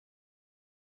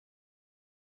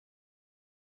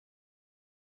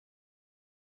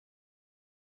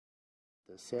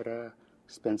Sarah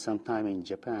spent some time in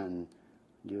Japan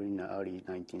during the early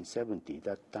 1970s.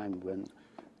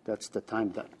 That's the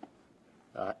time that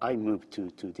I moved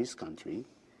to this country,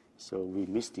 so we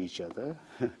missed each other.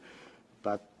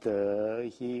 But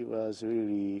he was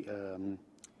really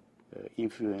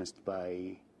influenced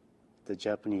by the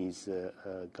Japanese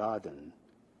garden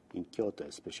in Kyoto,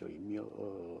 especially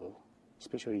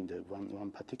in the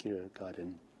one particular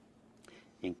garden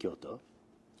in Kyoto,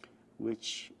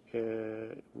 which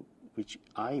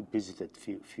I visited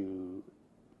few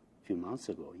months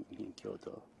ago in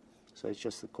Kyoto. So it's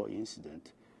just a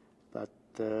coincidence. But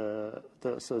the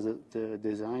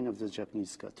design of the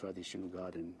Japanese traditional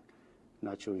garden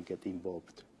naturally get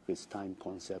involved with time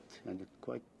concept, and it's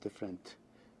quite different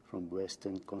from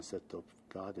Western concept of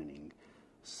gardening.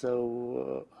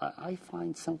 So I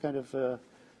find some kind of a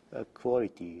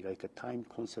quality, like a time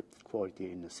concept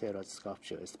quality in the Sarah's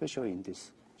sculpture, especially in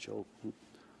this Joe.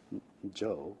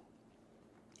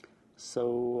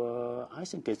 So I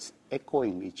think it's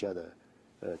echoing each other.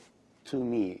 To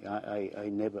me, I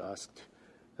never asked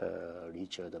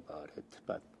Richard about it,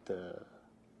 but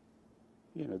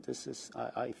this is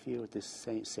I feel this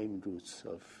same roots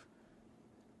of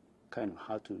kind of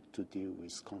how to deal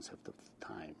with concept of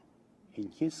time. In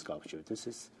his sculpture, this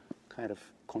is kind of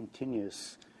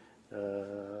continuous,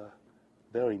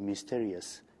 very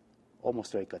mysterious,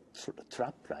 almost like a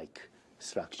trap-like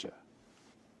structure.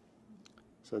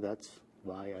 So that's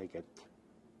why I get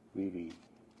really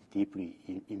deeply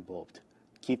involved.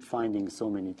 Keep finding so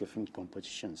many different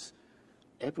compositions.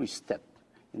 Every step,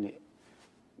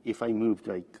 if I move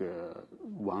like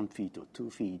 1 feet or 2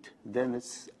 feet, then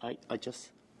I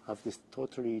just have this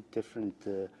totally different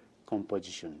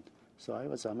composition. So I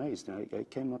was amazed. I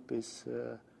came up with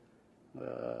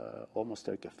almost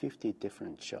like a 50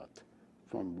 different shots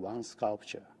from one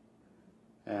sculpture.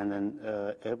 And then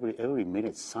every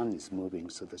minute sun is moving,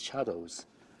 so the shadows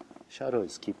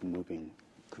keep moving,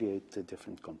 create a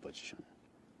different composition.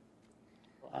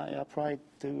 I applied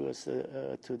to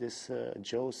this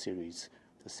Joe series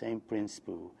the same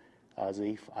principle as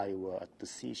if I were at the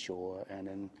seashore and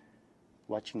then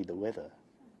watching the weather.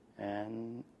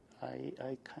 And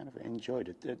I kind of enjoyed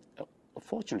it.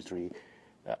 Fortunately,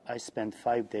 I spent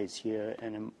 5 days here,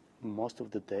 and most of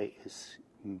the day is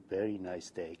very nice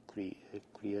day,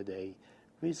 clear day,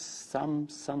 with some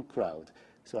crowd.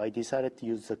 So I decided to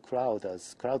use the crowd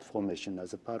formation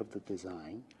as a part of the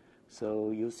design.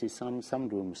 So you see some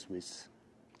rooms with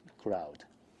crowd,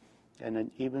 and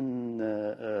then even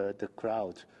the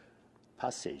crowd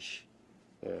passage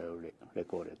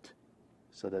recorded.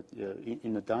 So that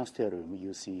in the downstairs room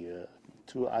you see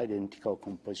two identical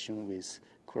compositions with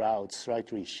crowd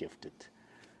slightly shifted.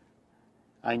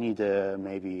 I need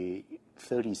maybe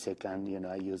 30 seconds.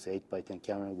 I use 8x10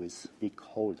 camera with big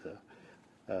holder,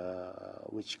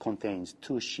 which contains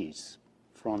 2 sheets,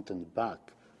 front and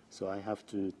back. So I have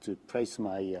to place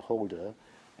my holder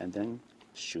and then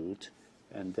shoot,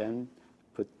 and then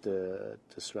put the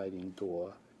sliding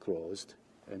door closed,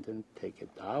 and then take it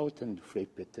out and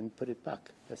flip it and put it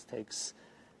back. This takes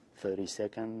 30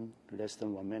 seconds, less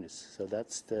than 1 minute. So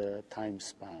that's the time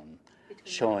span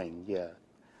showing, yeah.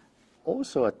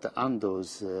 Also at the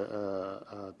Ando's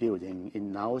building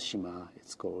in Naoshima,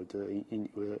 it's called,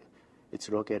 it's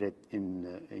located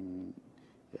in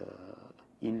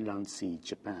Inland Sea,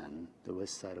 Japan, the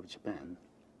west side of Japan.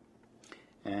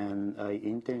 And I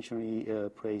intentionally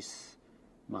place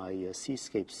my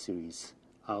seascape series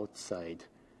outside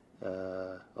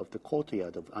of the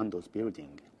courtyard of Ando's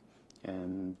building.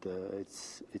 And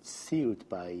it's sealed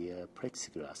by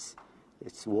plexiglass.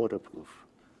 It's waterproof.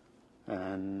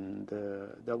 And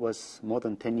that was more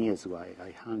than 10 years ago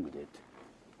I hung it.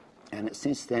 And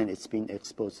since then it's been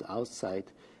exposed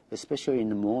outside, especially in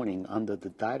the morning under the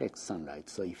direct sunlight.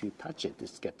 So if you touch it,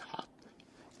 it gets hot.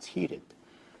 It's heated.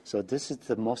 So this is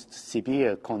the most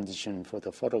severe condition for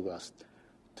the photographs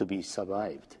to be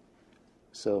survived.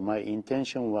 So my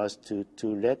intention was to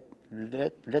let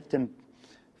them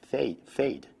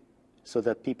fade so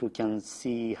that people can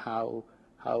see how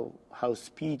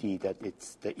speedy that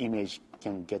the image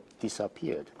can get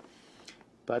disappeared.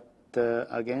 But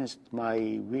against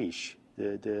my wish,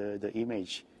 the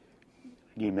image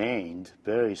remained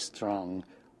very strong,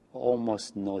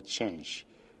 almost no change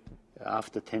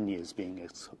after 10 years being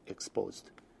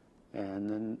exposed. And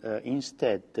then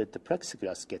instead, the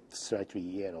plexiglass gets slightly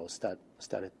yellow,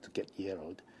 started to get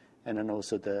yellowed. And then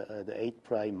also the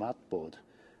 8-ply matte board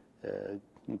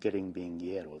being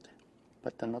yellowed,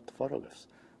 but they're not photographs.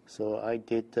 So I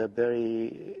did a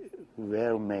very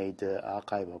well-made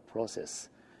archival process.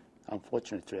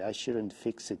 Unfortunately, I shouldn't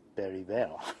fix it very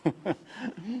well.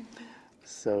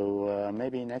 So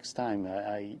maybe next time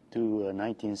I do a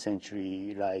 19th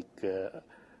century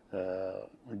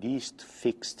least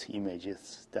fixed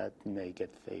images that may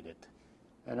get faded.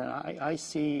 And I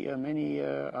see many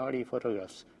early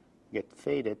photographs get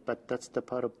faded, but that's the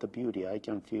part of the beauty. I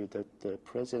can feel that the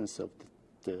presence of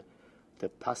the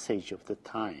passage of the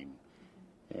time,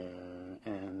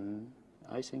 and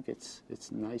I think it's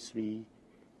nice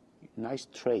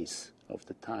trace of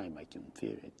the time. I can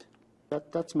feel it.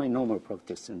 That's my normal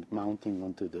practice in mounting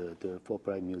onto the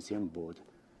Fulbright Museum board,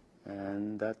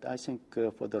 and that I think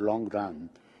for the long run,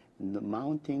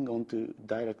 mounting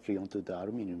directly onto the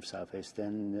aluminum surface,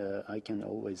 then I can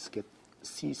always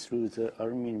see through the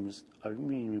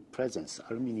aluminum presence,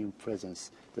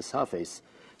 the surface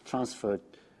transferred,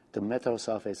 the metal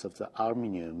surface of the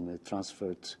aluminum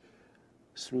transferred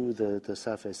through the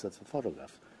surface of the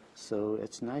photograph. So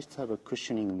it's nice to have a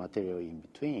cushioning material in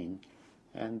between,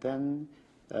 and then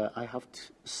I have to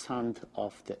sand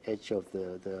off the edge of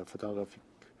the photographic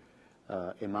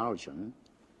emulsion,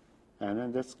 and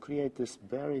then let's create this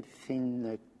very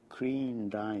thin, clean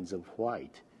lines of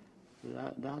white.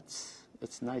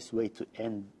 It's a nice way to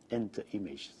end the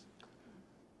image.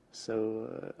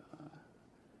 So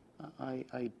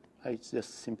I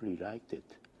just simply liked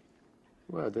it.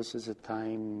 Well, this is a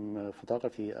time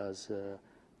photography as a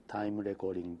time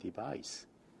recording device.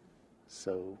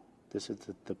 So this is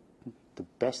the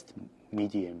best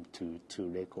medium to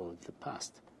record the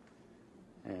past.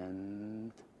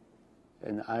 And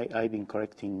I've been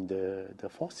collecting the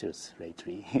fossils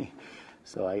lately.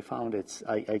 So I found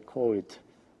I call it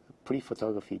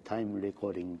pre-photography time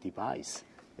recording device.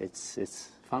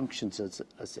 Its functions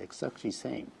as exactly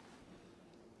same.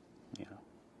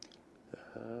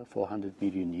 400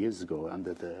 million years ago,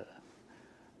 under the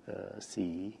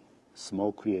sea,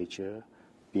 small creature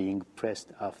being pressed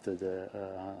after the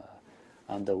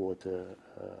underwater,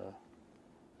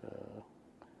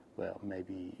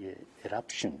 maybe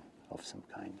eruption of some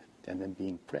kind, and then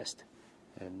being pressed.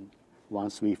 And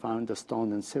once we found the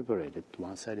stone and separated,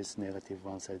 one side is negative,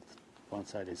 one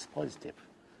side is positive.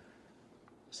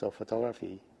 So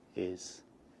photography is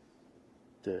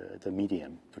the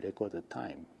medium to record the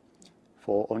time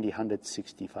for only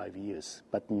 165 years.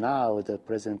 But now the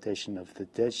presentation of the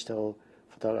digital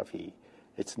photography,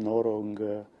 it's no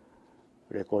longer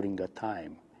recording the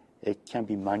time. It can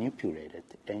be manipulated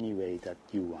any way that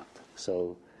you want.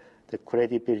 So the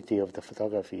credibility of the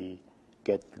photography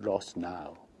gets lost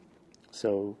now.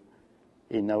 So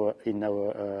in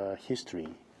our history,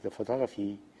 the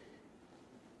photography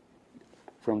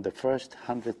from the first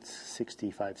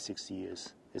 165, 60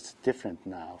 years, it's different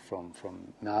now from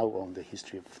now on the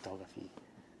history of photography.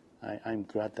 I'm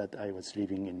glad that I was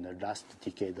living in the last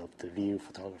decade of the real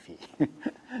photography.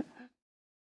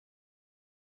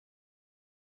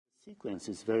 Sequence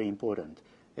is very important.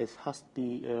 It has to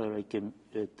be like a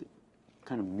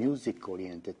kind of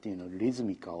music-oriented,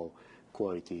 rhythmical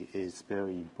quality is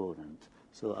very important.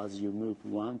 So as you move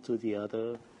one to the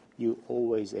other, you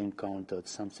always encounter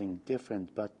something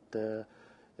different, but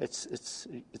it's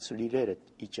related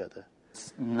each other.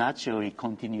 It's naturally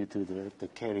continue to the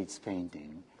Kelly's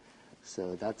painting,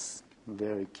 so that's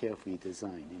very carefully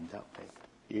designed in that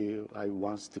way. I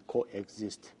want to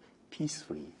coexist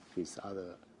peacefully with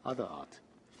other art.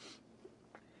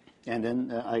 And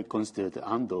then I consider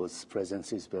Ando's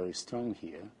presence is very strong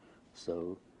here,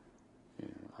 so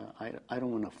I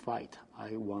don't want to fight.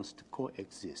 I want to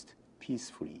coexist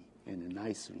peacefully and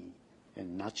nicely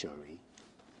and naturally.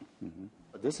 Mm-hmm.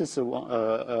 This is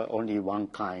only one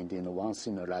kind, once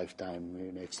in a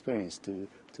lifetime experience to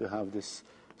have this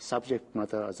subject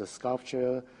matter as a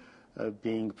sculpture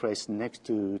being placed next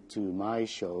to my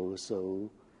show. So,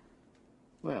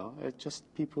 just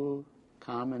people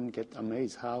come and get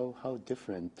amazed how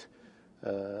different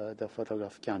the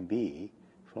photograph can be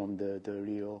from the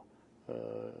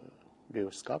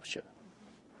real sculpture.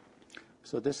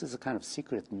 So this is a kind of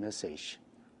secret message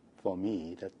for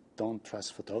me that don't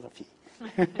trust photography.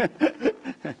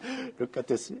 Look at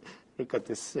this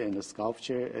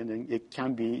sculpture, and then it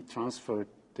can be transferred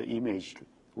the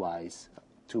image-wise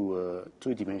to a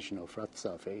two-dimensional flat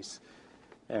surface,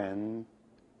 and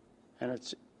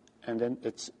then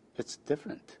it's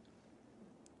different.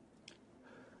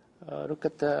 Look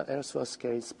at the Ellsworth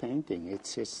Kelly's painting.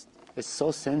 It's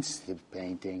so sensitive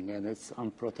painting, and it's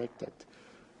unprotected.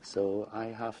 So I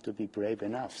have to be brave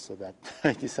enough so that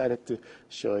I decided to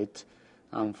show it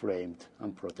unframed,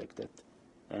 unprotected.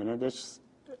 And it's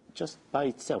just by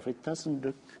itself, it doesn't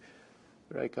look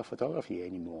like a photography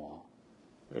anymore.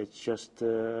 It's just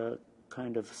a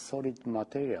kind of solid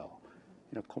material,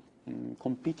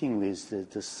 competing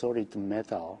with the solid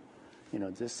metal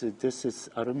this is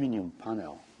aluminum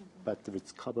panel, but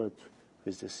it's covered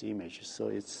with this image. So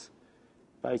it's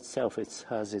by itself, it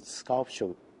has its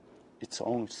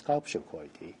own sculpture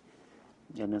quality,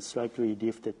 and it's slightly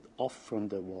lifted off from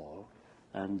the wall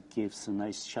and gives a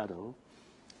nice shadow.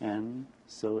 And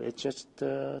so it's just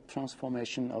a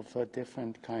transformation of a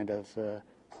different kind of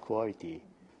quality.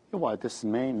 Well, this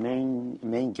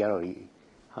main gallery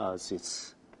has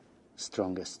its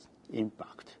strongest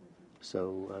impact.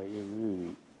 So you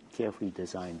really carefully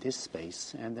design this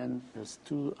space, and then there's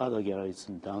two other galleries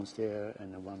downstairs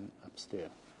and one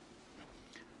upstairs.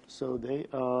 So they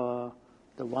are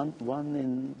the one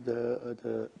in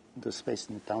the space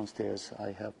in downstairs.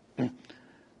 I have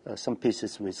some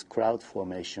pieces with crowd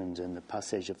formations and the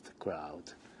passage of the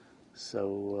crowd.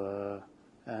 So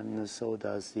and so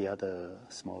does the other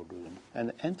small room. And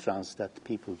the entrance that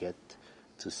people get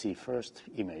to see first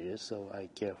images. So I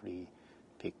carefully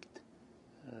picked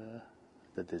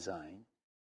the design.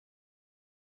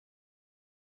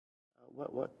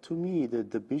 What to me,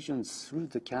 the vision through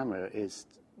the camera is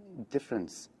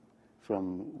different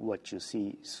from what you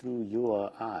see through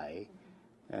your eye.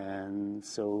 And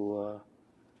so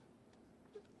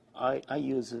I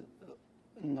use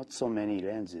not so many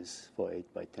lenses for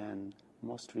 8x10,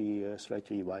 mostly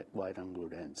slightly wide-angle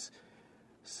lens.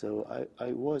 So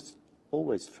I was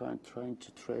always trying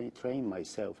to train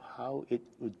myself how it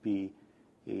would be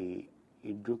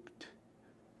looked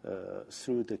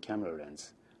through the camera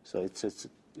lens. So it's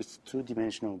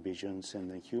two-dimensional visions, and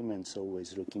the human's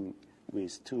always looking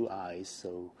with two eyes.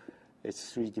 So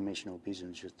it's three-dimensional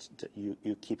visions that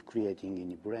you keep creating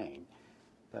in your brain.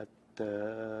 But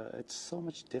it's so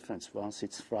much difference once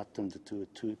it's flattened to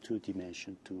two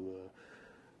dimension through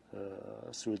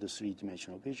the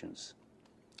three-dimensional visions.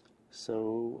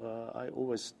 So I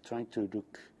always trying to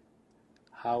look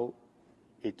how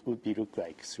it would be look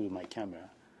like through my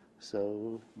camera.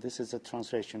 So this is a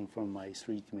translation from my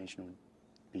three-dimensional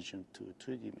vision to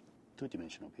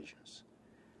two-dimensional visions.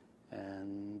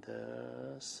 And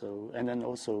and then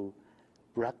also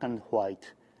black and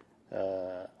white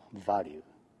value.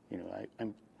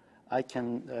 I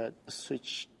can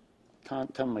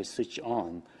turn my switch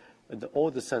on, and all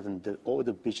of a sudden all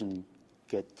the vision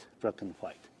get black and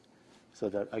white, so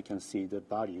that I can see the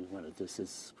value. Well, this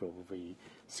is probably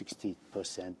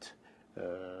 60%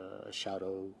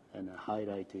 shadow, and the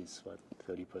highlight is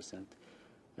 30%.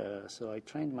 So I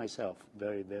trained myself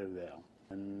very, very well.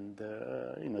 And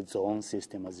zone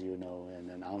system, as you know, and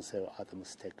an Ansel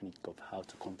Adams technique of how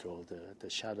to control the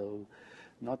shadow,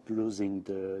 not losing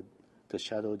the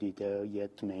shadow detail,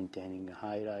 yet maintaining a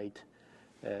highlight.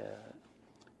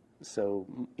 So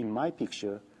in my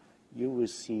picture, you will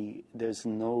see there's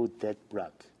no dead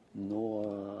black,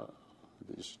 nor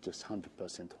it's just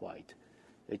 100% white.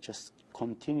 It's just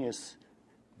continuous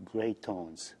gray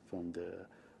tones from the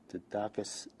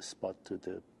darkest spot to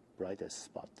the brightest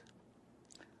spot.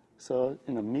 So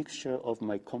in a mixture of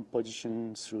my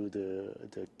composition through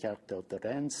the character of the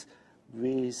lens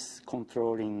with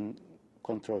control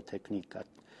technique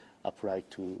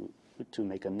applied to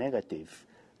make a negative,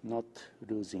 not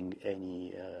losing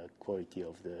any quality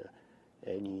of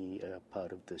any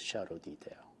part of the shadow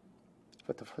detail.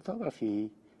 But the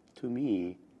photography, to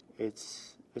me,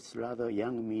 it's rather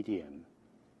young medium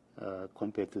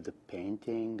compared to the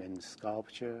painting and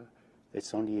sculpture.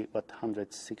 It's only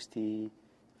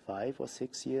 165 or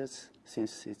 6 years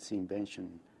since its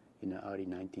invention in the early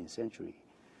 19th century.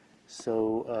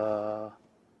 So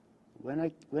when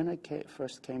I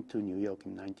first came to New York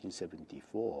in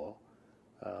 1974,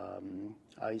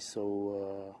 I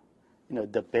saw,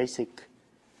 the basic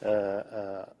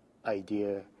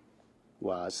idea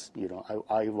was,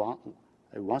 I want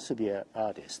to be an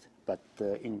artist, but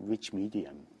in which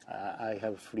medium? I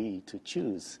have free to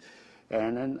choose.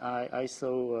 And then I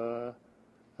saw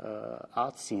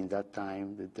art scene that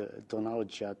time, the Donald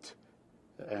Judd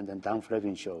and then Dan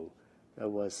Flavin show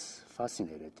was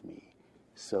fascinated me.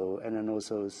 So, and then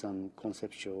also some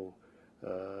conceptual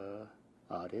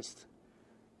artists.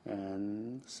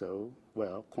 And so,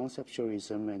 well,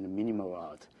 conceptualism and minimal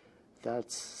art,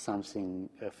 that's something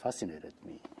fascinated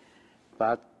me.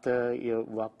 But,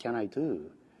 what can I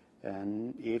do?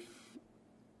 And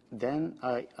then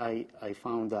I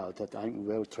found out that I'm a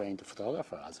well-trained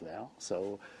photographer as well.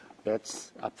 So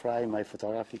let's apply my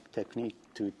photographic technique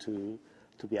to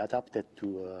be adapted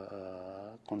to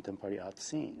contemporary art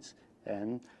scenes.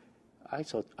 And I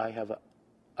thought I have an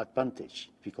advantage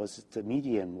because the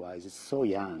medium-wise it's so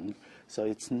young, so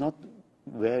it's not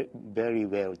very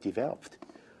well developed.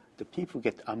 The people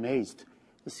get amazed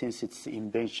since its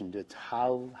invention that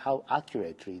how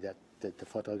accurately that the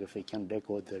photography can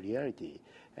record the reality,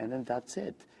 and then that's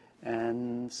it.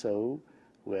 And so,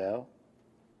 well,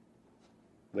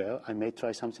 I may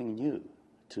try something new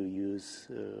to use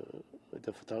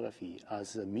the photography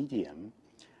as a medium,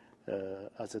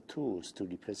 as a tools to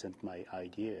represent my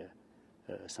idea,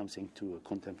 something to a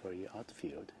contemporary art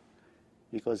field.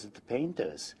 Because the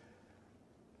painters,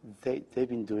 they've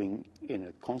been doing,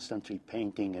 constantly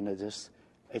painting, and it's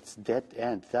dead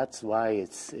end. That's why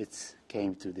it's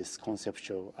came to this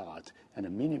conceptual art and a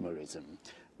minimalism,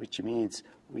 which means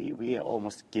we are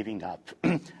almost giving up.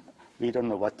 We don't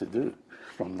know what to do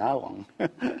from now on.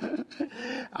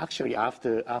 Actually,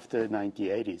 after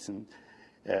 1980s and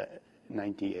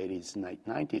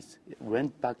 90s,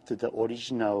 went back to the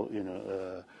original,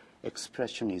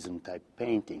 expressionism type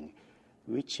painting,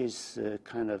 which is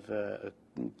kind of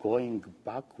going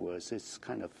backwards. It's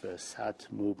kind of a sad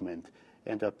movement.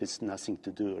 End up with nothing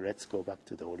to do. Let's go back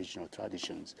to the original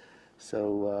traditions.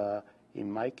 So in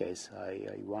my case,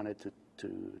 I wanted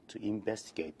to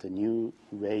investigate the new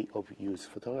way of use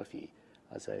photography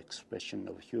as an expression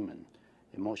of human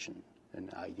emotion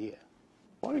and idea.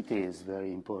 Quality is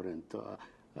very important.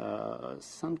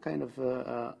 Some kind of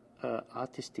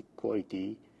artistic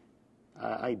quality,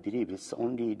 I believe it's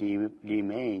only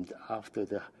remained after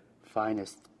the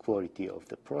finest quality of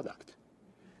the product.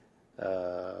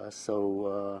 There's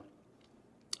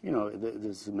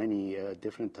many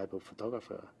different type of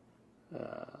photographer.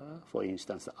 For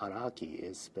instance, Araki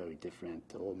is very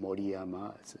different, or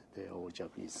Moriyama, they're all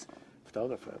Japanese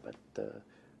photographer, but they're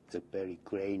very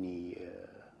grainy,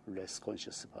 less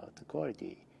conscious about the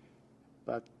quality.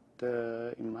 But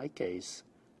in my case,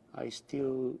 I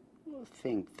still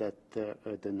think that the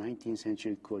 19th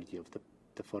century quality of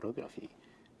the photography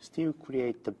still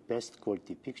create the best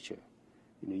quality picture,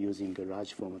 using a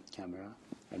large format camera,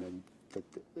 and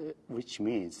which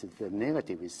means that the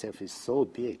negative itself is so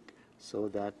big, so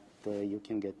that you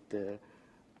can get the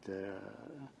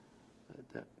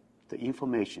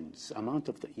information, amount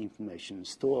of the information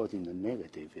stored in the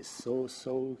negative is so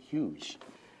huge.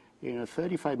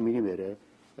 35 millimeter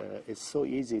is so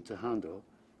easy to handle,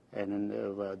 and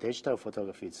digital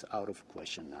photography is out of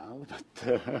question now. But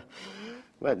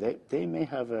well, they may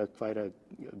have quite a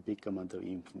big amount of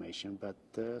information, but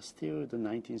still the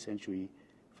 19th century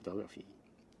photography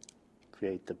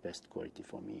create the best quality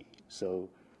for me. So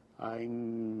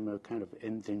I'm a kind of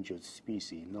endangered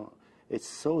species. It's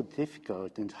so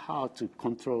difficult and hard to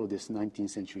control this 19th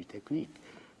century technique.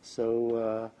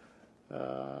 So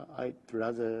I'd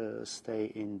rather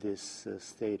stay in this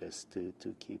status to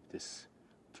keep this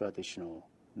traditional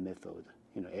method,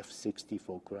 F60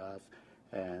 photograph,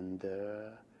 and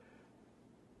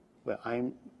well,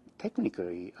 I'm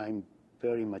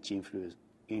very much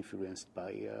influenced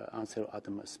by Ansel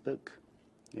Adams' book,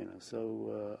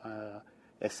 So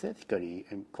aesthetically,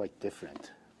 I'm quite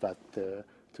different, but to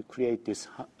create this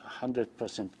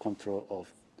 100% control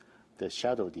of the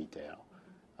shadow detail,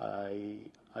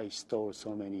 I stole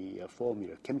so many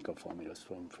chemical formulas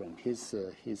from his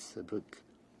book.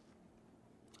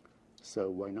 So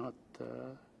why not?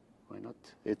 Why not?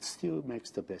 It still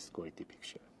makes the best quality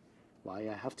picture. Why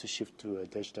I have to shift to a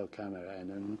digital camera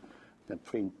and then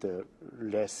print the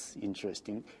less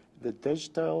interesting. The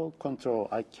digital control,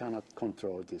 I cannot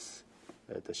control this,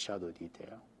 the shadow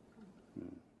detail.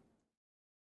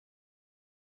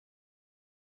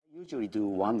 I usually do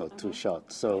one or two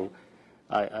shots, so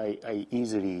I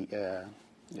easily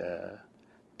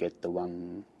get the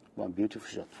one beautiful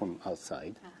shot from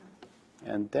outside.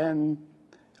 And then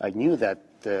I knew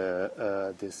that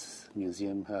this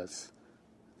museum has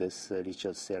this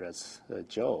Richard Serra's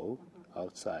Joe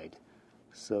outside,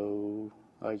 so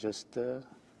I just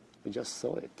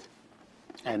saw it,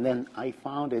 and then I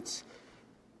found it's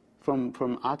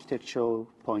from architectural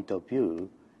point of view,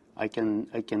 I can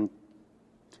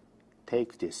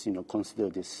take this, consider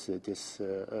this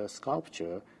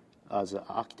sculpture as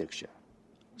architecture.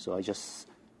 So I just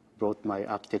brought my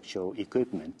architectural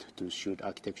equipment to shoot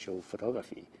architectural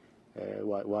photography.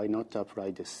 Why not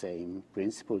apply the same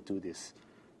principle to this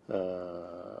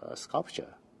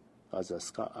sculpture as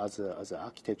an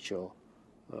architectural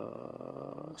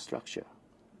structure?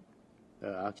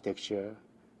 Architecture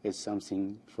is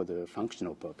something for the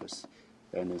functional purpose,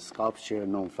 and the sculpture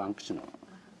non-functional.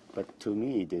 But to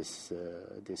me, this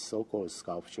so-called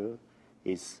sculpture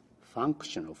is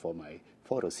functional for my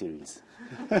photo series.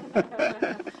 The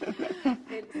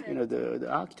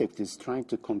architect is trying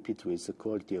to compete with the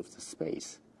quality of the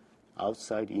space,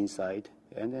 outside, inside,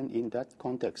 and then in that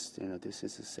context, this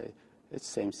is it's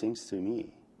same things to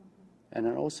me. And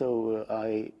then also,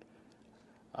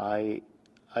 I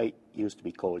used to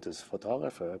be called as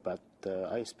photographer, but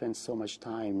I spent so much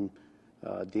time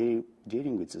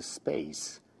dealing with the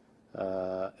space,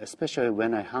 especially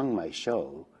when I hung my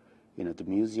show, the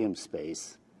museum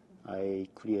space. I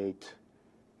create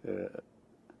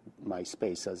my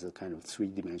space as a kind of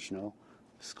three-dimensional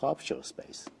sculpture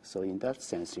space. So in that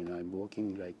sense, I'm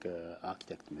working like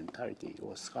architect mentality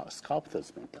or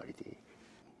sculptor's mentality.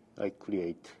 I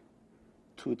create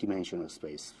two-dimensional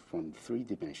space from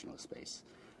three-dimensional space.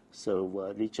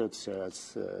 So Richard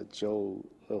says, Joe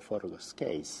photograph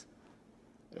case.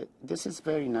 This is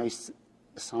very nice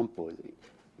sample.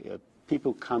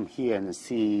 People come here and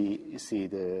see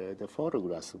the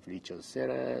photographs of Richard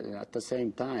Serra, and at the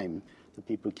same time, the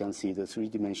people can see the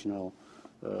three-dimensional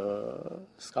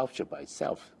sculpture by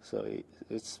itself. So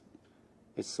it's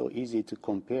so easy to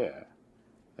compare.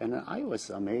 And I was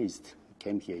amazed. I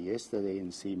came here yesterday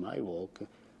and see my work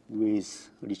with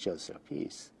Richard Serra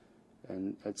piece.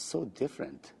 And it's so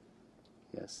different,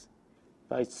 yes.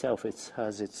 By itself, it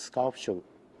has its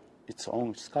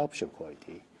own sculpture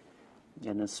quality.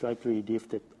 And it's slightly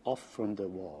lifted off from the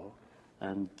wall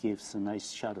and gives a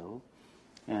nice shadow.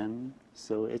 And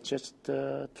so it's just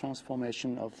a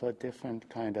transformation of a different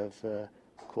kind of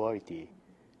quality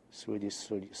through this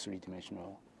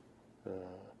three-dimensional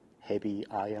heavy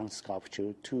iron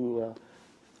sculpture to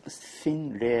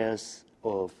thin layers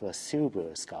of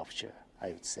silver sculpture, I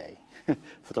would say.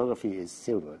 Photography is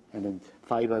silver, and then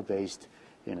fiber-based,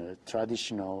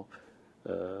 traditional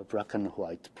black and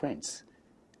white prints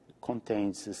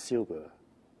contains the silver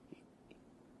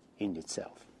in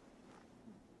itself.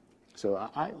 So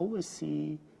I always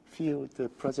feel the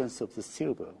presence of the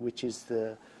silver, which is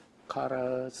the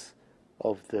colors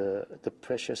of the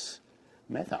precious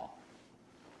metal,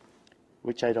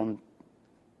 which I don't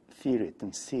feel it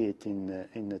and see it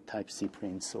in the Type C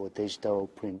prints or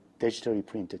digitally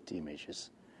printed images.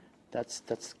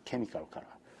 That's chemical color.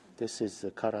 This is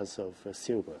the colors of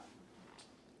silver.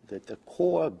 The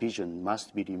core vision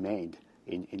must be remained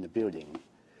in the building.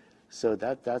 So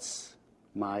that's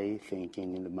my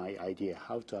thinking and my idea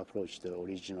how to approach the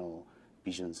original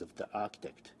visions of the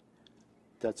architect.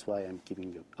 That's why I'm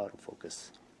keeping it out of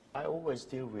focus. I always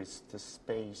deal with the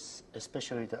space,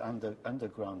 especially the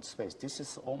underground space. This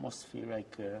is almost feel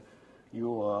like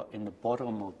you are in the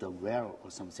bottom of the well or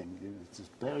something. It's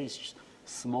a very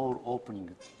small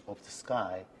opening of the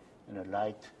sky, and the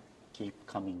light keep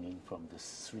coming in from the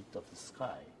slit of the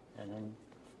sky, and then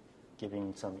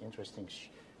giving some interesting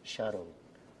shadow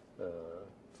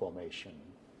formation.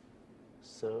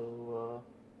 So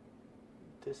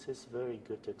this is very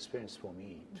good experience for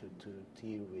me to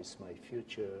deal with my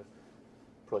future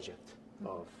project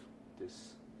of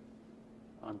this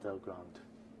underground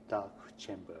dark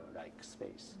chamber-like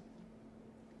space.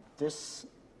 This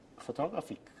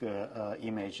photographic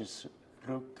images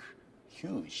look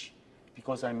huge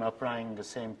because I'm applying the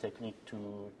same technique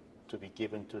to be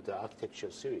given to the architecture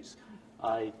series.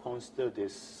 I consider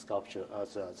this sculpture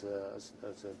as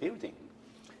a building.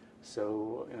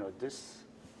 So this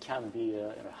can be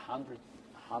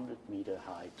 100 meter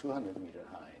high, 200 meter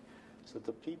high. So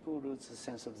the people lose the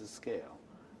sense of the scale.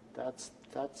 That's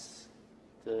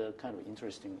the kind of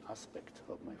interesting aspect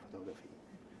of my photography.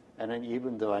 And then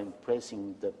even though I'm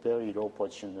placing the very low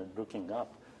position and looking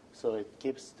up, so it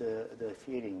gives the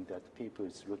feeling that people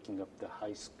is looking up the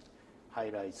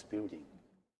high-rise building.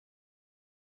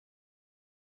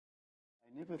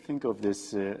 I never think of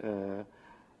this the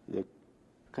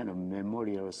kind of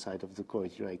memorial side of the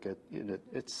court, like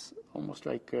it's almost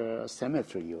like a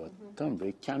cemetery or tomb.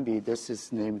 It can be. This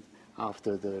is named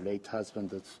after the late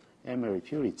husband of Emily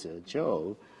Pulitzer,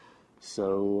 Joe.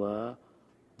 So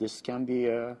this can be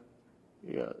the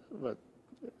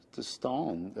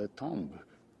stone, the tomb,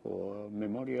 or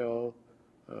memorial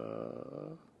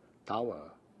tower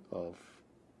of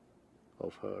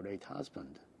her late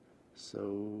husband.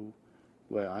 So,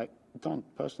 well, I don't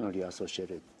personally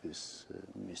associate it with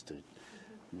Mr.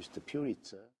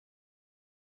 Pulitzer.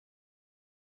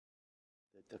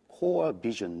 The core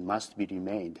vision must be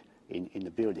remained in the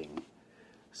building.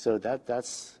 So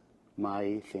that's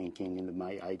my thinking and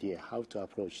my idea how to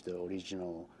approach the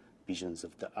original visions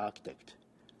of the architect.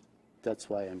 That's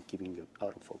why I'm keeping it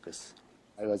out of focus.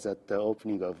 I was at the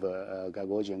opening of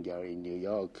Gagosian Gallery in New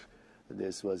York.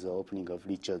 This was the opening of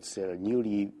Richard Serra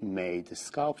newly made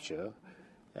sculpture.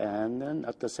 And then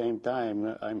at the same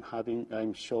time,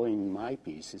 I'm showing my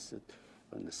pieces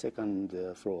on the second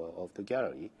floor of the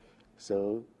gallery.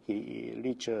 So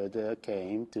Richard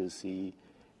came to see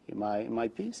my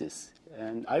pieces.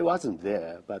 And I wasn't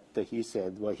there, but he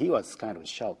said, well, he was kind of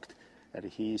shocked. And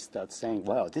he started saying,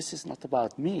 wow, this is not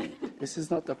about me. This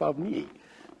is not about me.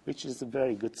 which is a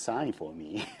very good sign for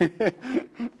me.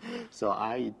 So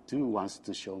I do want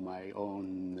to show my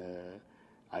own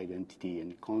identity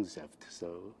and concept.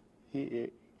 So he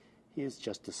is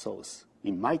just the source,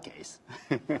 in my case.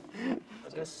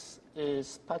 This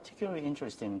is particularly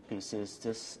interesting pieces.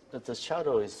 The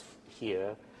shadow is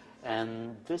here,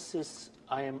 and this is,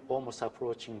 I am almost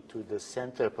approaching to the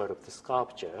center part of the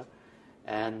sculpture,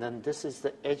 and then this is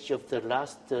the edge of the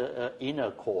last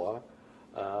inner core.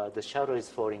 The shadow is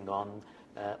falling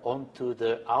onto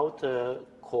the outer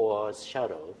core's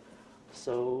shadow.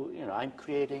 So, I'm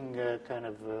creating a kind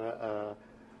of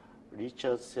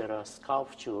Richard Serra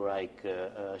sculpture-like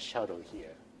shadow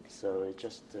here. So it's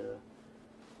just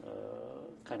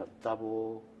kind of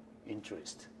double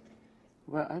interest.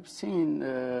 Well, I've seen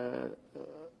the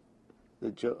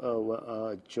Joe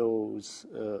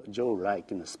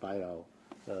like in the spiral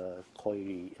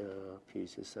coily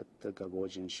pieces at the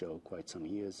Gagosian show quite some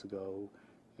years ago,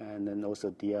 and then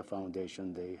also Dia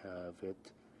Foundation, they have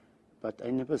it, but I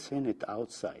never seen it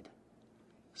outside.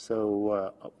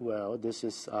 So well, this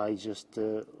is, I just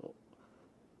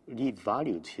really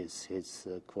valued his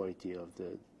quality of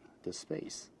the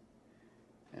space,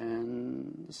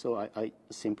 and so I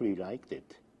simply liked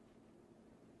it.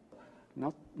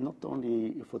 Not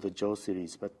only for the Joe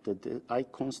series, but I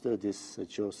consider this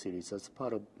Joe series as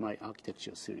part of my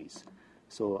architecture series.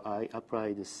 So I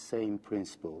apply the same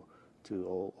principle to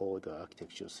all the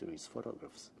architecture series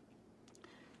photographs.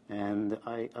 And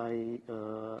I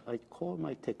call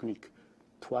my technique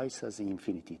twice as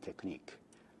infinity technique.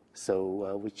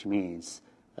 So which means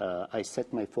I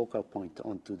set my focal point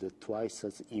onto the twice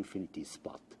as infinity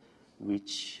spot,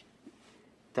 which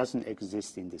doesn't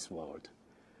exist in this world.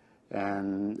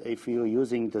 And if you're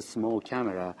using the small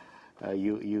camera,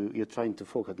 you're trying to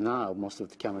focus. Now, most of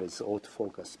the camera is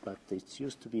autofocus, but it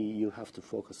used to be you have to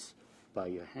focus by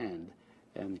your hand.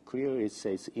 And clearly it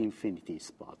says infinity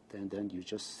spot. And then you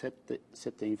just set the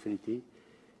infinity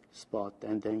spot,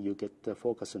 and then you get the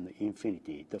focus on the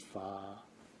infinity, the far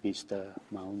vista,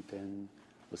 mountain,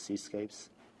 or seascapes.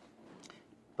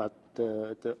 But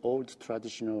the old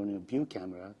traditional view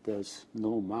camera, there's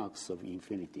no marks of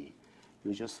infinity.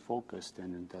 You just focused,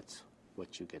 and that's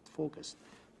what you get focused,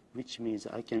 which means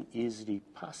I can easily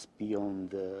pass beyond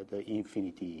the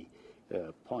infinity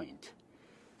point.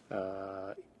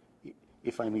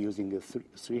 If I'm using a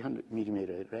 300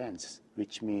 millimeter lens,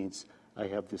 which means I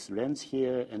have this lens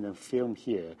here and a film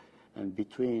here, and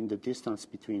between the distance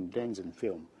between lens and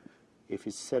film, if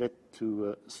it's set it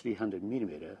to 300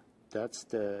 millimeter, that's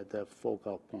the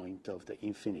focal point of the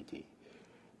infinity.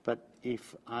 But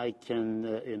if I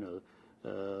can,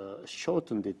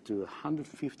 shortened it to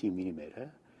 150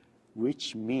 millimeter,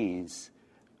 which means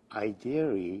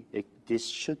ideally this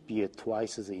should be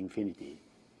twice as infinity.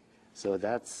 So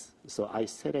I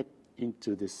set it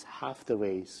into this half the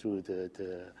way through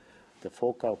the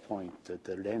focal point,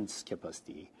 the lens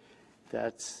capacity.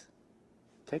 That's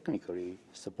technically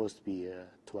supposed to be a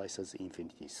twice as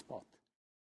infinity spot.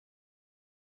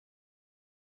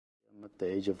 I'm at the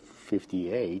age of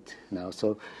 58 now,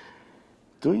 so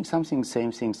doing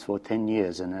same things for 10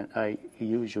 years, and I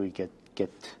usually get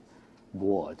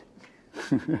bored.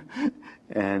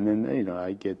 And then,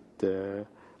 I get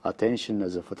attention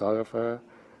as a photographer,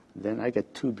 then I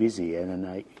get too busy, and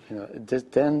then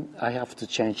then I have to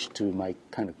change to my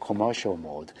kind of commercial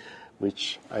mode,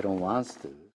 which I don't want to.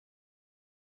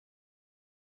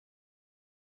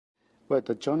 Well,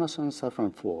 the Jonathan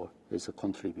Safran IV is a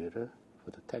contributor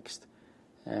for the text,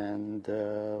 and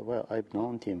well, I've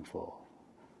known him for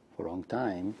a long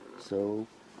time, so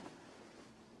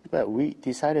well, we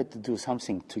decided to do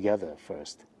something together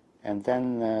first, and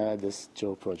then this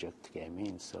Joe project came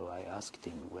in, so I asked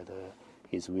him whether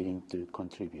he's willing to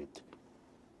contribute,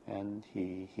 and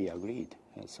he agreed,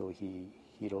 and so he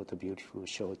wrote a beautiful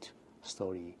short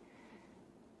story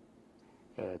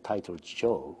titled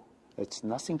Joe. It's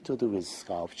nothing to do with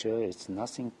sculpture, it's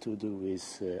nothing to do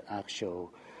with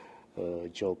actual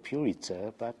Joe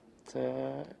Pulitzer, but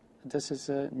this is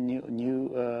a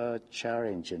new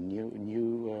challenge, a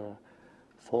new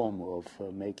form of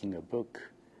making a book.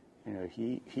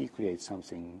 He creates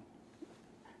something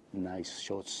nice,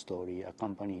 short story,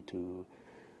 accompanied to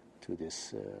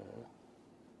this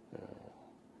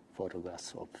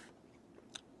photographs of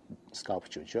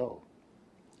sculpture Joe,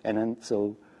 and then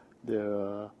so there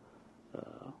are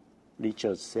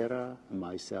Richard Serra,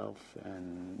 myself,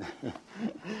 and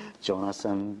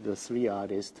Jonathan, the three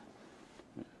artists,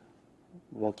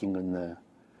 working on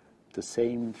the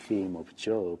same theme of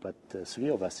Joe, but the three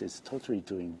of us is totally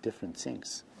doing different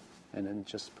things, and then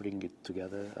just putting it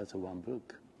together as a one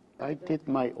book. I did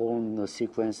my own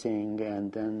sequencing,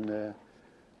 and then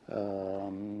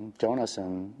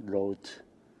Jonathan wrote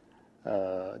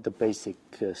the basic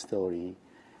story.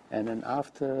 And then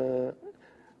after,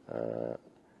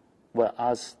 well,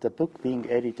 as the book being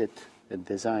edited and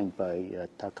designed by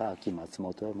Takaaki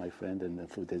Matsumoto, my friend, and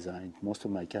who designed most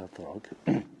of my catalog.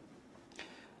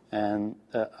 And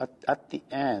at the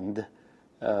end,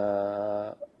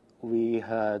 we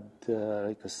had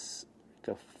like a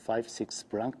 5-6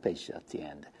 blank page at the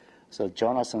end. So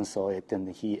Jonathan saw it, and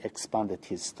he expanded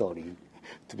his story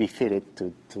to be fitted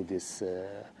to this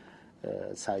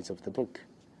size of the book.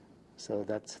 So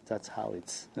that's how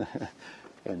it's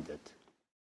ended.